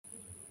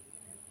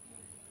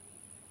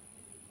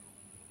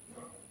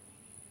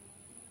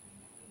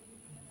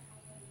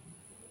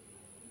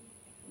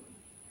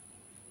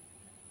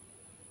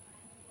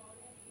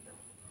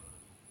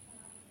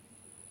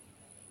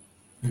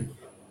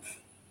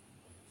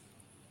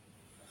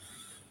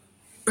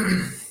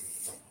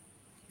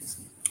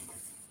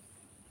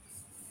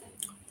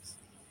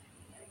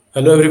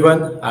Hello,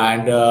 everyone,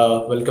 and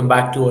welcome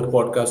back to our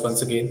podcast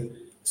once again.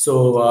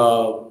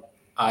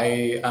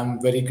 I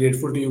am very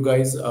grateful to you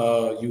guys.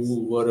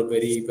 You were a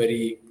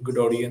very good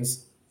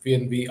audience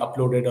when we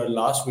uploaded our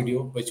last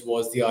video, which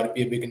was the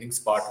RPA beginnings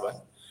part one.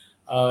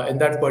 In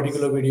that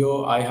particular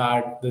video, I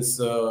had this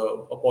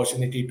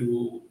opportunity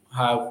to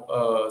have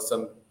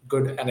some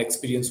good and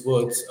experienced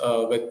words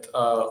with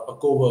a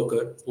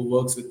co-worker who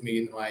works with me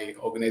in my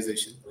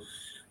organization.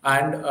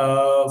 And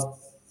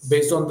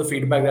based on the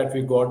feedback that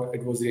we got,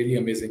 it was really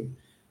amazing.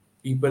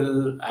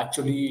 People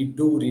actually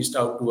do reached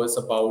out to us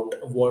about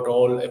what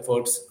all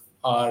efforts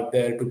are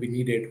there to be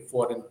needed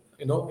for,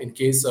 in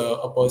case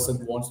a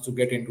person wants to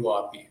get into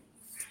RPA.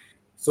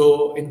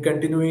 So, in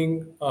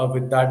continuing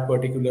with that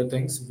particular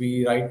things,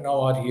 we right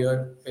now are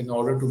here in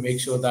order to make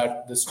sure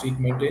that the streak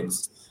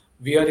maintains.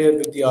 We are here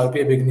with the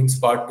RPA beginnings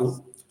part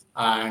two,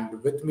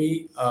 and with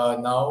me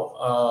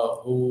now,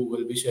 who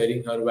will be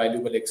sharing her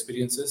valuable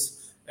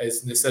experiences,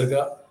 is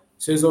Nisarga.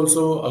 She is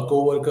also a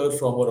co-worker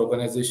from our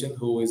organization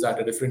who is at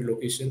a different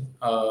location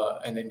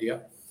in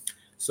India.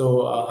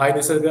 So, hi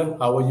Nisarga,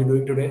 how are you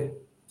doing today?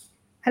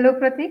 Hello,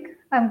 Pratik.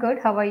 I'm good.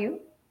 How are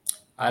you?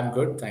 I'm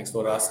good. Thanks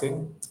for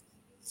asking.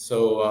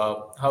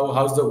 So,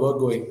 how's the work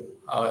going?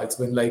 It's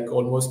been like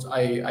almost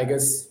I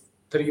guess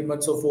 3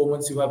 months or 4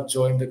 months you have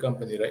joined the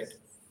company, right?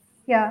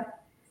 Yeah,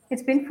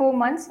 it's been 4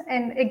 months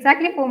and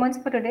exactly 4 months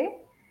for today,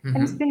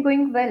 and it's been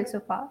going well so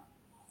far.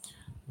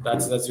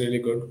 That's really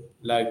good.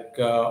 Like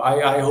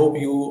I hope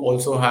you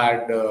also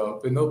had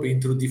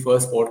been through the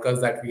first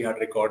podcast that we had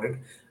recorded,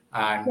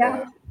 and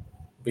Yeah.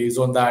 based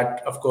on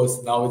that, of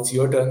course, now it's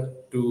your turn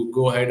to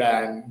go ahead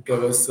and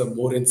give us some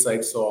more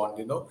insights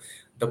on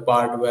the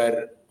part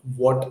where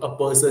what a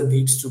person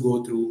needs to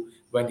go through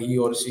when he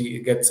or she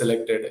gets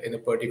selected in a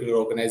particular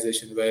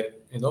organization where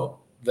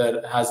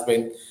there has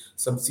been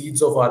some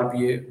seeds of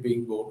RPA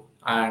being born,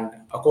 and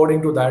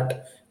according to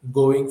that,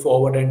 going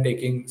forward and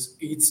taking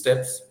each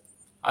steps,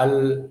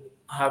 I'll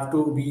have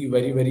to be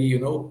very,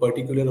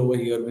 particular over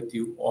here with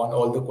you on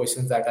all the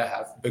questions that I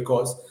have,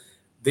 because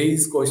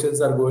these questions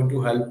are going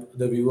to help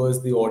the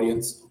viewers, the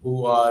audience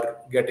who are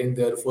getting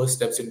their first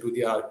steps into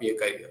the RPA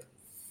career.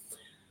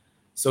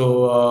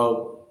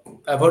 So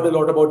I've heard a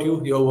lot about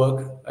you, your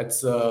work.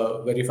 It's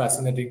very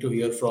fascinating to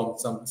hear from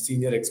some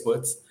senior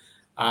experts.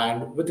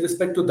 And with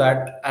respect to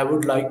that, I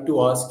would like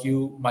to ask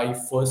you my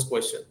first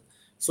question.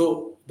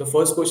 So the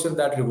first question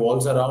that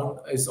revolves around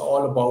is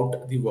all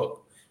about the work.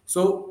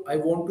 So I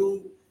want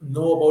to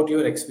know about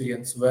your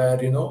experience, where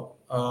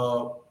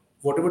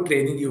whatever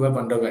training you have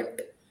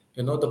underwent,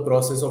 the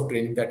process of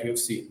training that you've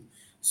seen.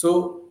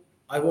 So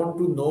I want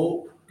to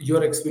know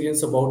your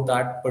experience about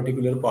that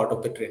particular part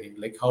of the training,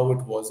 like how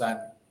it was, and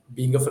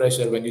being a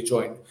fresher when you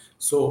joined.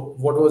 So,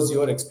 what was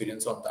your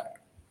experience on that?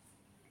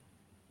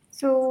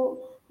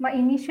 So my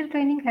initial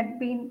training had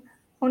been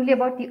only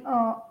about the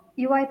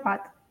UI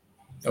path.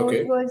 So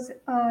it Okay. was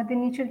the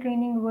initial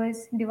training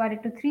was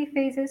divided to three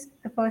phases.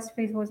 The first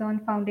phase was on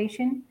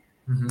foundation,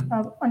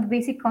 on the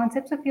basic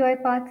concepts of UI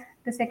path.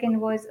 The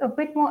second was a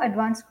bit more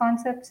advanced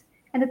concepts,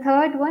 and the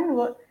third one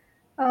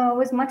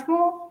was much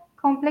more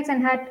complex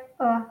and had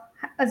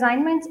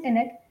assignments in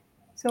it.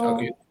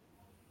 Okay.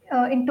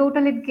 So in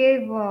total, it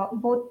gave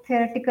both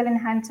theoretical and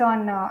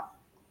hands-on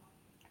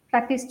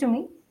practice to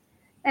me,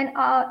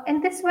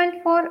 and this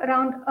went for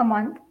around a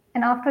month.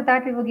 And after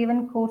that, we were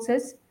given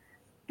courses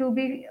to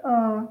be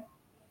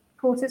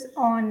courses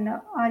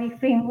on RE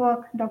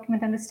framework,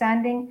 document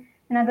understanding,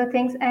 and other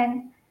things.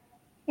 And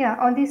yeah,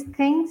 all these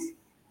things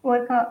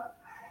were.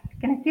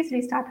 Can I please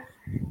restart?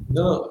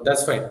 No, no,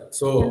 that's fine. Yeah.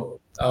 So,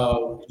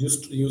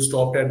 you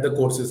stopped at the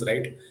courses,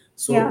 right? Yeah.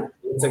 So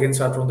let's again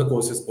start from the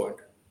courses point.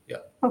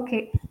 Yeah.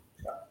 Okay.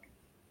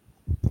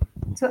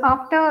 So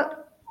after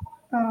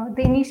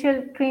the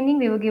initial training,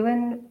 we were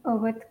given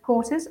with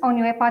courses on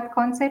UiPath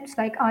concepts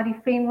like RE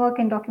framework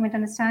and document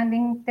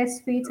understanding,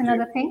 test suites, and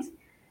Okay. other things.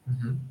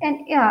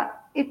 And yeah,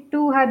 it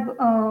too had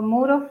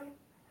more of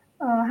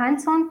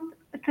hands-on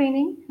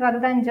training rather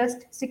than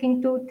just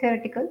sticking to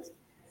theoreticals.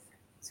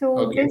 So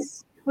Okay.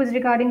 this was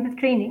regarding the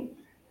training.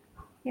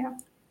 Yeah.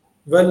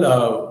 Well,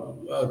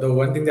 the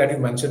one thing that you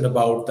mentioned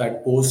about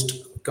that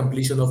post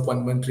completion of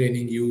 1 month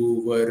training,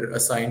 you were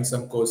assigned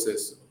some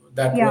courses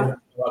that Yeah.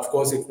 were, of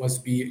course, it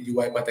must be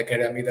UiPath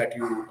Academy that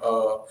you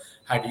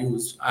had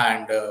used.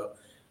 And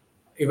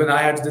even I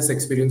had this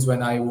experience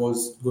when I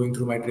was going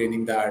through my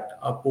training that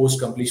post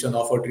completion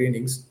of our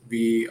trainings,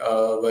 we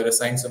were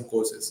assigned some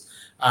courses.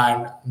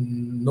 And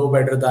no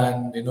better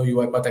than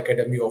UiPath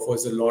Academy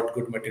offers a lot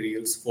good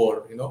materials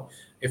for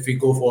if we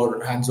go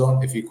for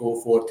hands-on, if we go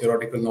for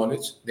theoretical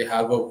knowledge, they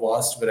have a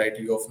vast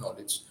variety of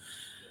knowledge.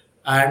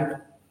 And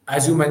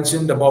as you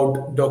mentioned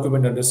about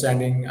document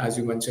understanding, as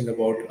you mentioned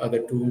about other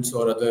tools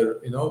or other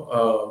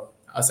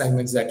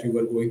assignments that you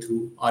were going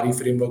through, RE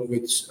framework,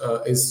 which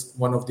is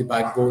one of the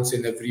backbones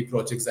in every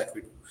project that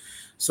we do.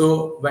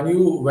 So when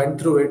you went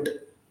through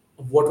it,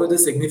 what were the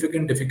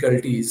significant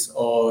difficulties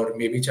or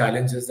maybe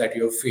challenges that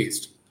you have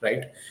faced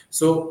right?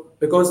 So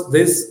because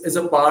this is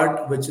a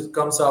part which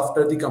comes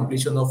after the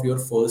completion of your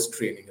first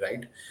training,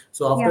 right?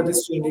 So after Yeah.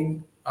 this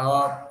training,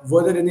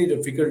 were there any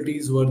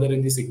difficulties, were there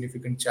any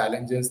significant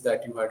challenges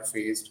that you had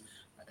faced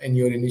in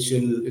your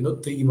initial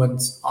 3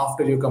 months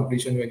after your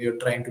completion, when you're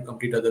trying to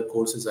complete other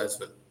courses as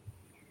well?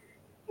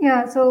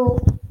 Yeah, so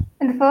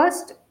in the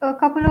first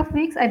couple of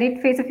weeks, I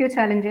did face a few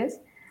challenges.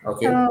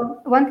 Okay.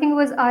 One thing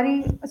was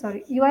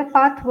UI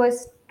path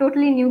was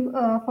totally new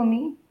for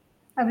me.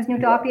 I was new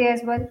to Yeah. RPA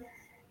as well.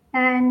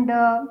 And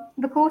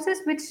the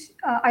courses which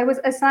I was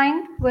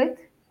assigned with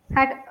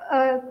had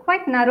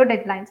quite narrow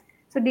deadlines.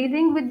 So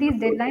dealing with these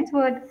deadlines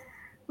were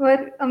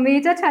a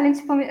major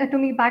challenge for me, to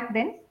me back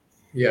then.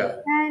 Yeah.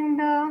 And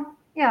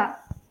yeah,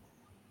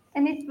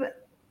 and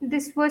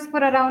this was for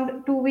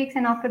around 2 weeks,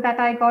 and after that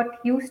I got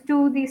used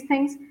to these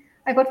things.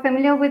 I got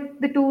familiar with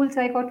the tools,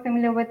 I got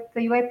familiar with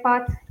the UI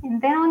path,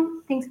 and then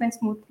on things went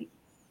smoothly.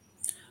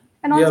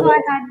 And Yeah. also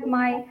I had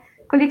my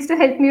colleagues to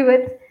help me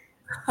with,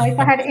 if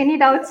I had any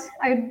doubts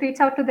I would reach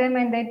out to them,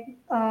 and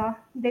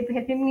they'd be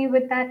helping me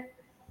with that.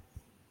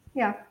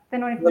 Yeah,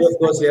 then on it Well, was of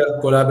course, yeah,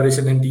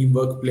 collaboration and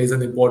teamwork plays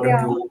an important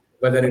yeah, role,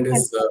 whether it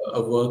is exactly.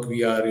 a work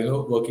we are,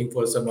 working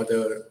for some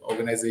other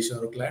organization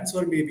or clients,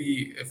 or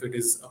maybe if it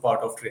is a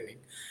part of training.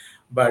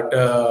 But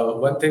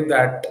one thing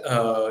that,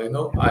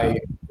 I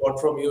got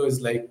from you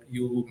is, like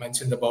you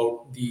mentioned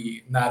about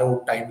the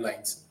narrow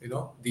timelines.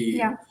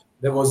 Yeah,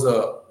 There was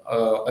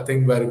a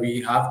thing where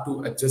we have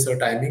to adjust our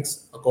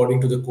timings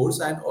according to the course,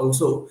 and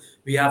also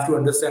we have to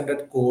understand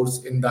that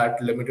course in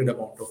that limited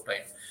amount of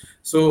time.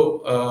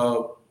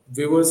 So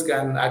viewers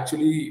can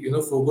actually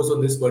focus on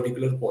this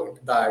particular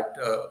point, that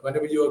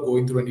whenever you are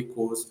going through any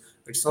course,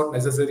 it's not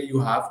necessary you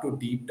have to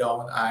deep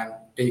down and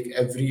take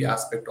every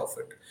aspect of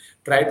it.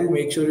 Try to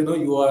make sure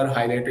you are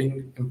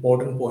highlighting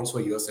important points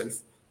for yourself,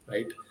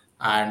 right?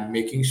 And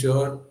making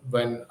sure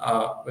when,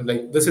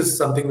 like, this is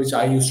something which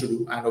I used to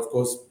do, and of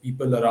course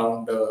people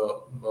around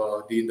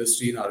the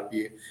industry in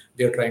RPA,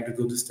 they are trying to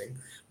do this thing,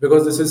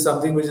 because this is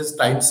something which is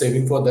time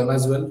saving for them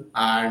as well,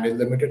 and in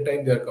limited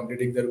time they are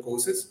completing their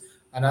courses,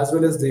 and as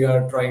well as they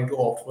are trying to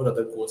opt for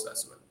other course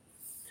as well.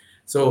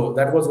 So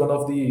that was one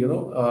of the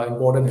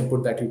important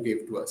input that you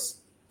gave to us.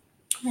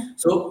 yeah.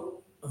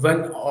 So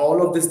when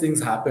all of these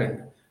things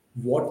happened,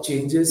 what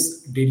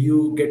changes did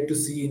you get to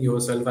see in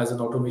yourself as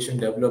an automation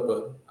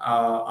developer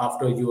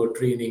after your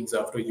trainings,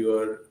 after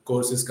your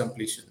courses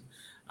completion?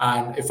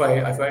 And if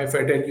I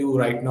tell you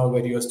right now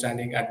where you are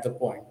standing at the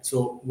point,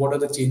 so what are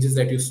the changes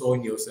that you saw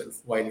in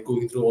yourself while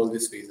going through all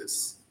these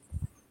phases?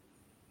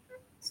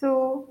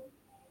 So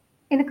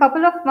in a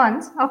couple of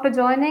months after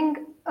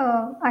joining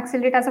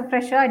Accelerate as a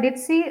fresher, I did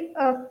see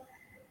a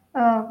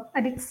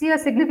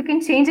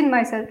significant change in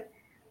myself,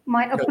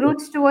 my Okay.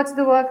 approach towards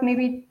the work,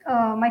 maybe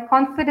my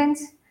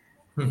confidence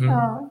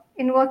Mm-hmm.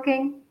 in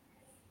working.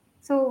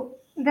 So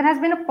there has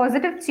been a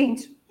positive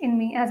change in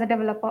me as a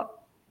developer.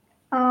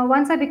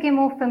 Once I became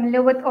more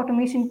familiar with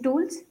automation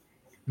tools,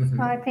 I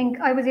Mm-hmm. think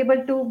I was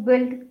able to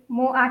build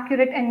more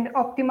accurate and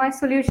optimized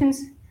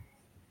solutions,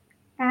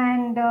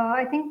 and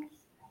I think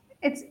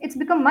it's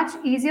become much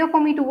easier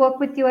for me to work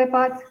with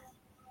UiPath, Yeah.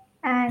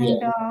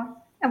 and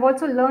I've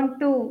also learned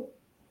to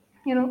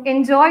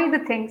enjoy the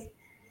things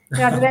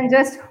rather than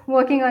just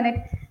working on it.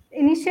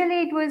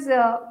 Initially, it was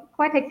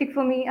quite hectic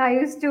for me. I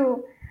used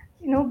to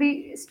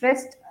be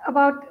stressed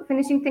about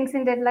finishing things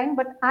in deadline,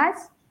 but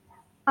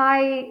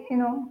I you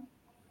know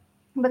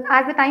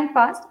as the time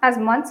passed, as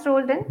months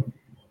rolled in,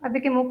 I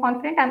became more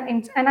confident.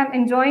 And I'm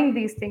enjoying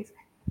these things. So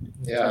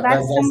Yeah,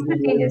 that's some that's of the the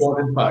more changes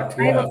important part.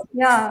 I Yeah. hope.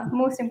 Yeah,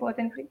 most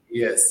importantly.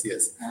 Yes,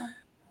 yes. Yeah.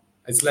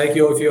 It's like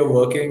if you're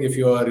working, if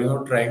you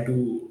are trying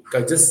to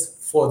just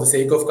for the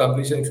sake of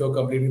completion, if you're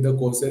completing the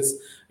courses,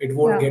 it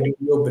won't Yeah. get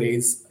into your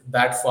brains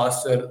that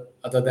faster.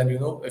 Other than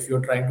if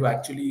you're trying to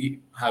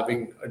actually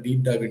having a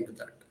deep dive into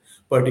that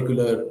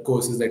particular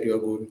courses that you are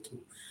going through.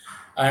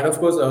 And of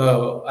course,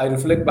 I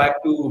reflect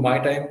back to my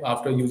time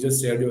after you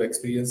just shared your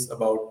experience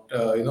about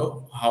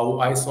how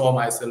I saw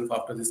myself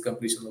after this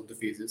completion of the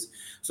phases.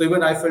 So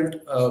even I felt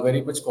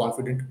very much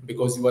confident,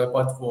 because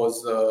UiPath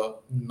was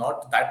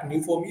not that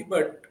new for me,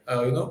 but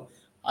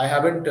I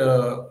haven't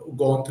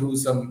gone through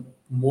some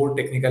more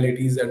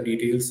technicalities and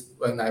details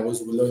when I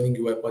was learning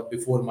UiPath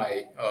before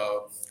my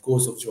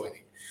course of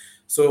joining.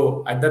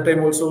 So at that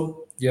time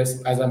also,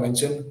 yes, as I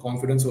mentioned,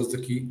 confidence was the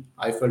key.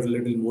 I felt a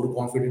little more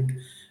confident.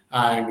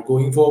 And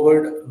going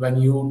forward, when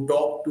you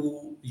talk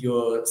to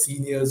your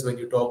seniors, when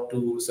you talk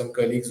to some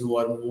colleagues who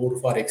are more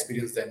far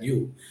experienced than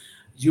you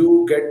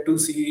get to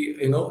see,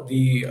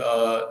 the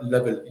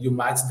level. You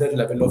match their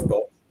level of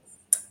talk,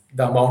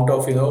 the amount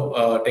of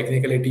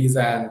technicalities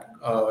and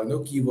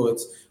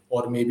keywords,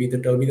 or maybe the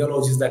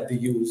terminologies that they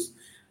use.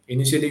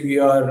 Initially we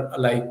are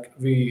like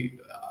we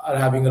are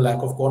having a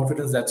lack of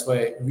confidence, that's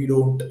why we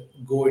don't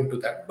go into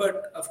that.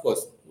 But of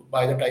course,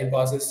 by the time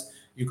passes,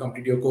 you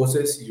complete your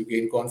courses, you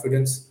gain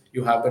confidence,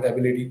 you have that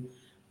ability,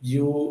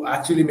 you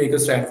actually make a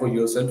stand for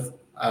yourself.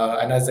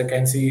 And as I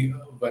can see,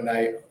 when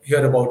I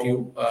hear about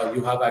you,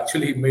 you have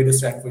actually made a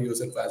stand for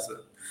yourself as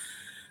well.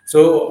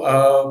 So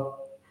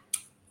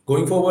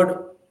Going forward,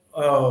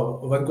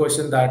 one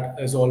question that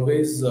has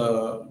always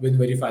been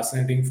very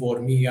fascinating for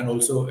me, and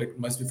also it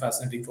must be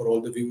fascinating for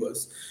all the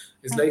viewers,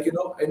 is Yeah. like,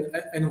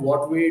 in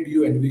what way do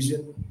you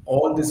envision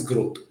all this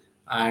growth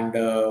and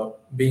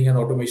being an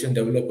automation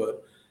developer?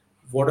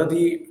 What are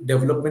the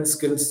development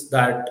skills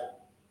that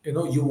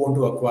you want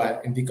to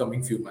acquire in the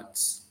coming few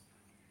months?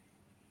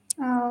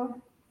 Uh,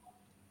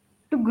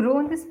 to grow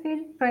in this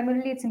field,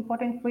 primarily it's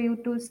important for you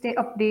to stay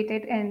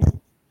updated and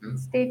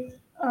stay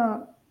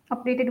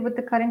updated with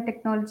the current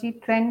technology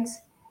trends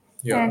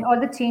Yeah. and all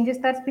the changes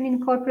that's been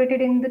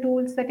incorporated in the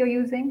tools that you're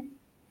using.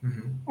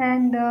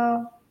 And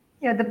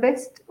yeah, the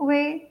best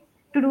way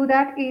to do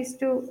that is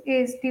to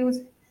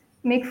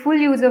make full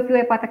use of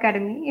your Path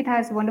Academy. It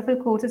has wonderful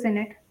courses in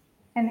it,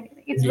 and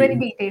it's very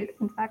Indeed. detailed,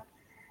 in fact.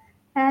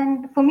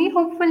 And for me,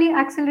 hopefully,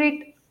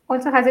 Accelerate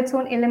also has its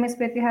own LMS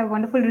where we have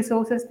wonderful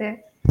resources there,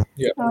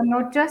 Yeah.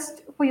 not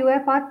just for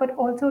UiPath, but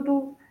also to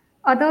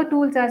other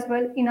tools as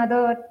well, in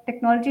other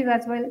technologies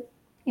as well,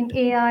 in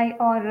AI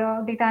or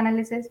data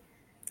analysis,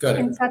 in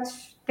Correct. such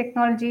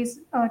technologies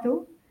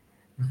too.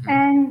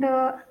 And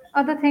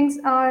other things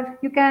are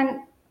you can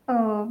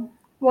uh,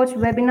 watch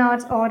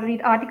webinars or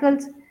read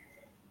articles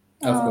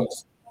Of uh,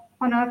 course.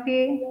 on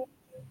RPA,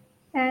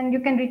 and you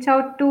can reach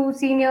out to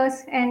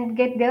seniors and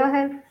get their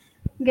help,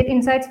 get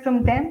insights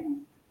from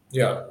them.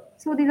 Yeah.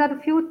 So these are the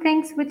few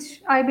things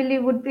which I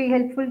believe would be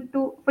helpful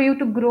to for you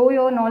to grow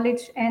your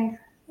knowledge and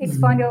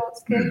expand your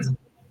skills.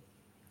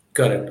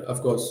 Correct,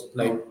 of course.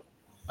 Yeah, Like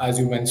as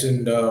you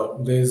mentioned,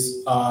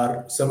 these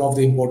are some of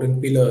the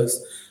important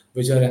pillars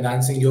which are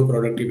enhancing your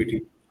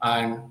productivity.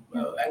 And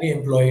yeah, any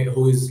employee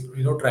who is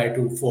who is trying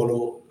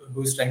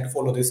to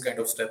follow this kind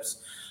of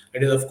steps,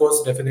 it is of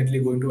course definitely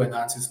going to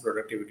enhance his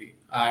productivity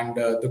and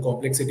the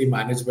complexity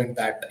management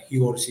that he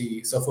or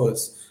she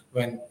suffers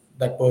when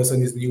that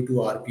person is new to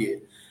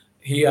RPA.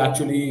 He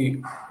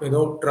actually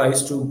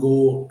tries to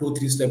go 2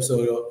 3 steps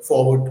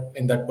forward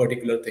in that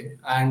particular thing,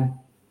 and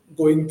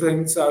going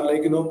things are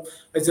like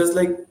it's just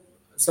like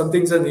some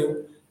things are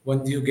new.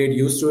 Once you get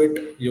used to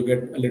it, you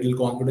get a little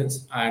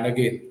confidence, and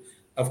again,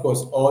 of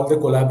course, all the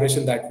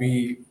collaboration that we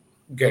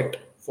get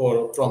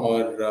from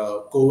our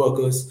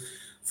co-workers,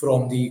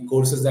 from the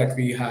courses that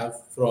we have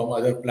from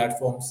other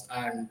platforms,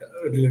 and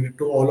related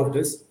to all of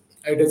this,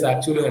 it is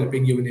actually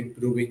helping you in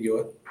improving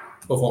your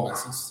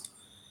performances.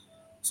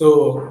 So,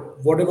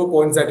 whatever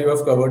points that you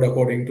have covered,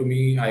 according to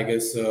me, I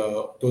guess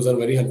those are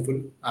very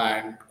helpful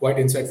and quite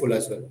insightful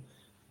as well.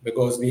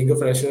 Because being a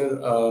fresher,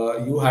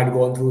 you had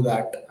gone through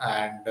that,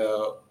 and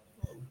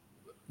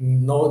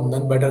no,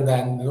 none better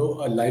than a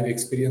live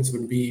experience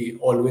would be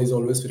always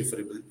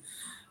preferable.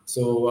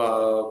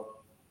 So,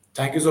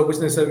 thank you so much,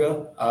 Nisarga,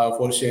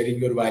 for sharing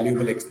your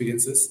valuable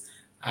experiences.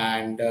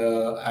 And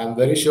I'm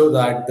very sure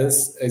that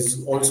this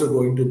is also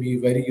going to be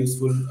very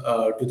useful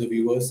to the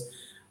viewers,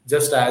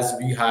 just as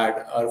we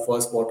had our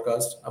first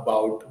podcast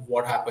about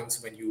what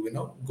happens when you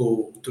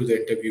go through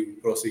the interview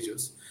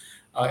procedures.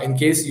 In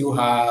case you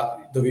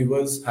have the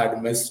viewers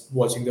had missed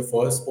watching the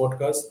first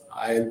podcast,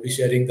 I'll be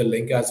sharing the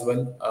link as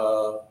well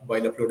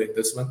while uploading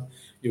this one.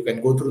 You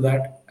can go through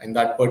that. And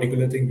that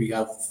particular thing, we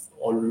have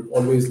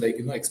always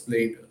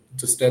explained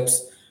the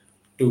steps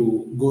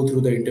to go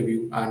through the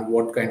interview and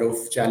what kind of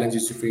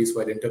challenges you face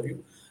while interview.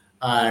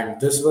 And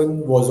this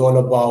one was all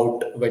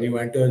about when you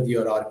enter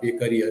your RPA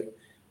career,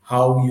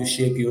 how you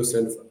shape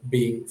yourself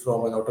being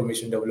from an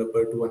automation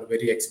developer to a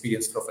very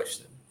experienced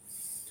professional.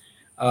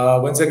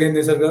 Once again,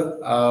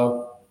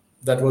 Nisarga,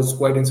 that was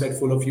quite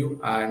insightful of you,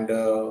 and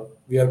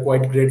we are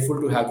quite grateful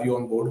to have you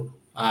on board.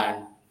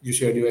 And you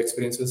shared your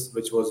experiences,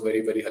 which was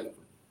very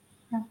helpful.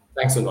 yeah.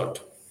 Thanks a lot.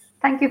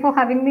 Thank you for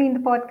having me in the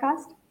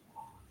podcast.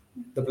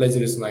 The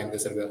pleasure is mine,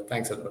 Nisarga.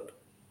 Thanks a lot.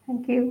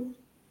 Thank you.